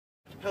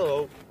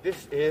Hello,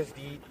 this is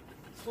the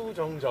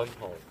Sujongjeon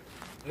Hall.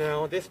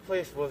 Now, this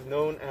place was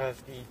known as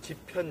the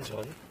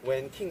Jipyeonjeon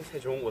when King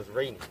Sejong was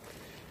reigning.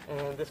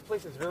 And this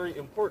place is very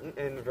important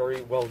and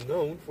very well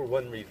known for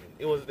one reason.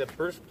 It was the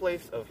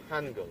birthplace of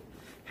Hangul.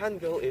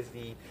 Hangul is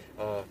the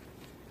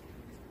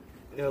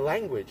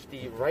language,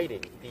 the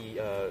writing,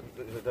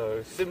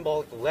 the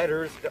symbolic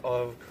letters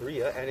of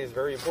Korea, and is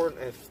very important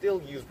and is still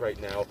used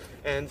right now.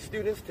 And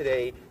students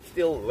today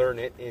still learn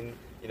it in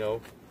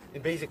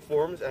basic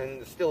forms,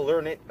 and still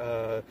learn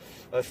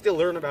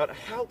about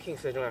how King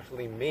Sejong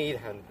actually made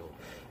Hangul.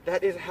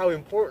 That is how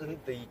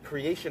important the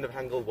creation of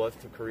Hangul was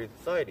to Korean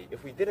society.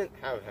 If we didn't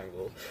have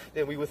Hangul,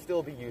 then we would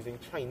still be using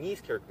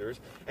Chinese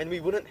characters, and we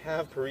wouldn't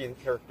have Korean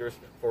characters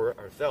for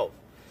ourselves.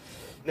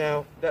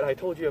 Now that I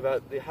told you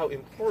about how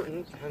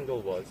important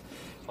Hangul was,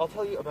 I'll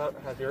tell you about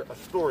a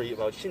story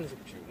about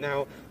Shinseokju.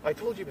 Now, I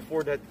told you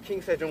before that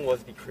King Sejong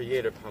was the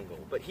creator of Hangul,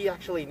 but he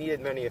actually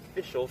needed many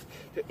officials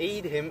to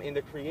aid him in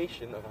the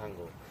creation of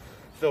Hangul.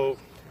 So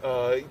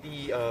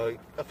the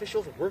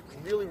officials worked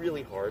really,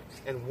 really hard,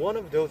 and one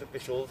of those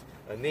officials'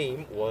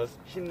 name was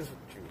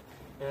Shinseokju.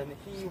 And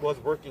he was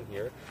working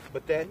here,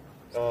 but then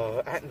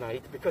at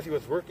night, because he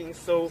was working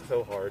so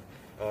hard,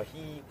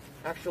 he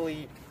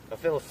actually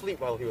fell asleep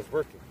while he was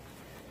working.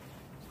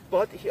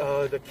 But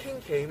the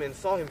king came and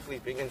saw him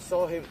sleeping and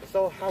saw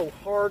how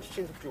hard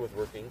Shinseokju was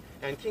working,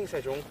 and King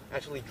Sejong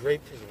actually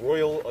draped his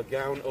royal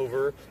gown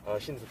over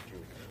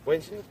Shinseokju.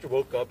 When Shinseokju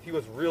woke up, he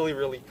was really,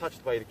 really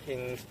touched by the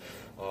king's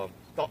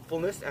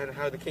thoughtfulness and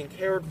how the king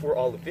cared for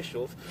all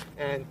officials,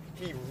 and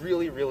he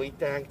really, really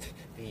thanked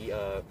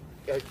the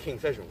King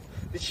Sejong.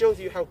 This shows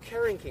you how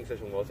caring King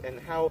Sejong was and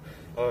how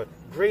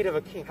great of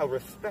a king, how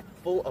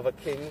respectful of a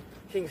king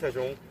King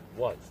Sejong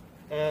was.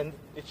 And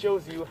it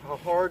shows you how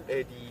hard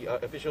the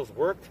officials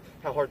worked,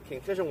 how hard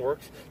King Sejong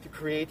works to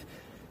create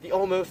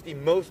almost the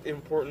most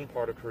important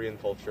part of Korean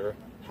culture,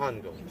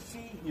 Hangul. You can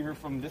see here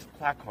from this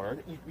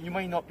placard, you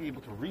might not be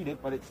able to read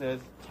it, but it says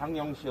Jang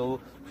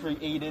Yong-sil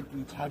created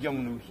the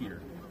Jagyongnu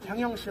here. Jang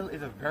Yong-sil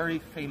is a very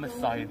famous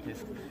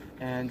scientist,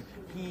 and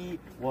he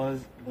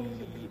was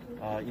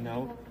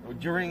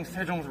during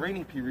Sejong's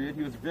reigning period,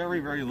 he was very,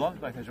 very loved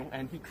by Sejong,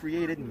 and he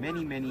created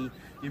many, many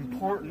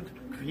important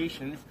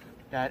creations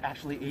that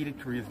actually aided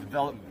Korea's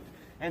development.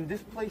 And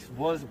this place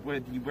was where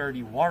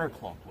the water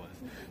clock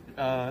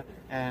was.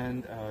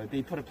 And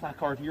they put a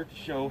placard here to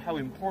show how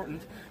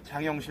important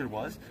Jang Yong-sil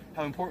was,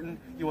 how important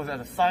he was as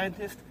a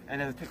scientist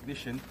and as a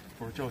technician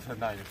for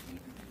Joseon Dynasty.